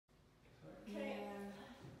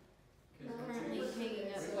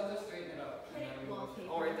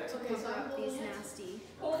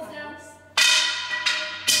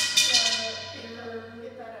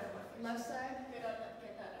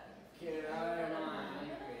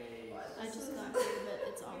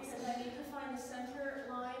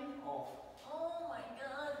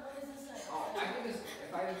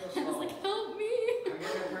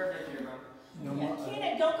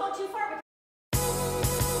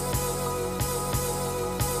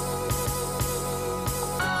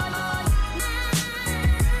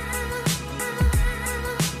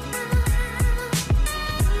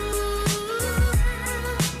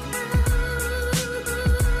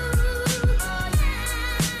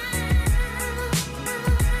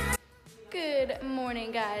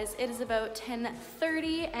guys, it is about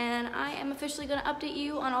 10:30 and I am officially going to update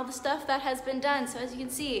you on all the stuff that has been done. So as you can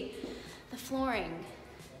see, the flooring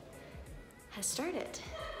has started.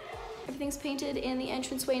 Everything's painted in the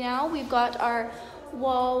entranceway now. We've got our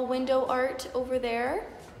wall window art over there.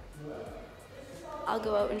 I'll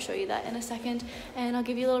go out and show you that in a second, and I'll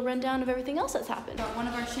give you a little rundown of everything else that's happened. Got one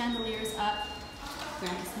of our chandeliers up,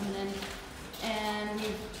 Grandpa's coming in, and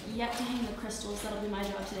we've yet to hang the crystals. That'll be my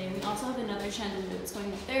job today. And we also have another chandelier that's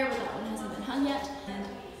going up there, but that one hasn't been hung yet. And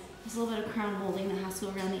there's a little bit of crown molding that has to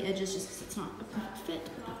go around the edges just because it's not a perfect fit,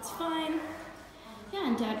 but that's fine. Yeah,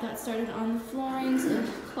 and Dad got started on the flooring, so the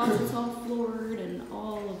closet's all floored, and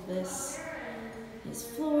all of this is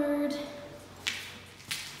floored.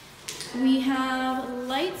 We have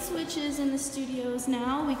light switches in the studios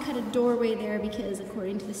now. We cut a doorway there because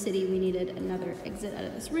according to the city, we needed another exit out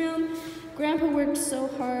of this room. Grandpa worked so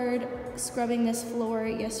hard scrubbing this floor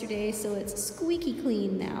yesterday, so it's squeaky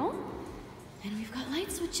clean now. And we've got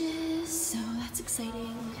light switches, so that's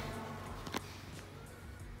exciting.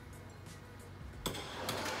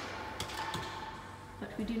 But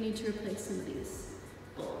we do need to replace some of these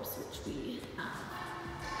bulbs, which we have.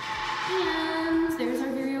 And there's our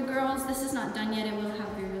Vireo girls. This is not done yet. It will have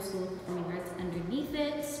Vireo School of Performing Arts underneath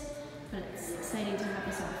it, but it's exciting to have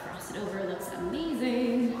this all frosted over. It looks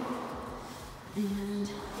amazing. And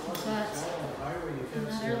we've got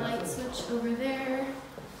another light switch over there.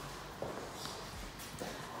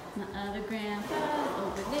 The other grandpa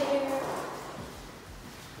over there.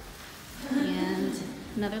 And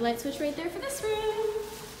another light switch right there for this room.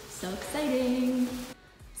 So exciting.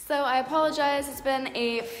 So I apologize, it's been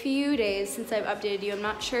a few days since I've updated you. I'm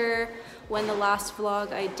not sure when the last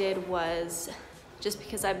vlog I did was, just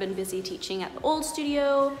because I've been busy teaching at the old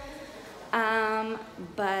studio.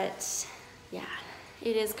 But yeah,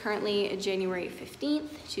 it is currently January 15th,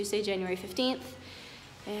 Tuesday, January 15th.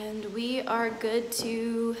 And we are good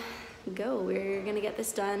to go. We're gonna get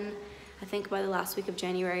this done. I think by the last week of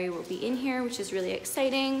January we'll be in here, which is really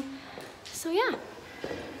exciting. So yeah,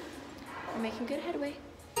 we're making good headway.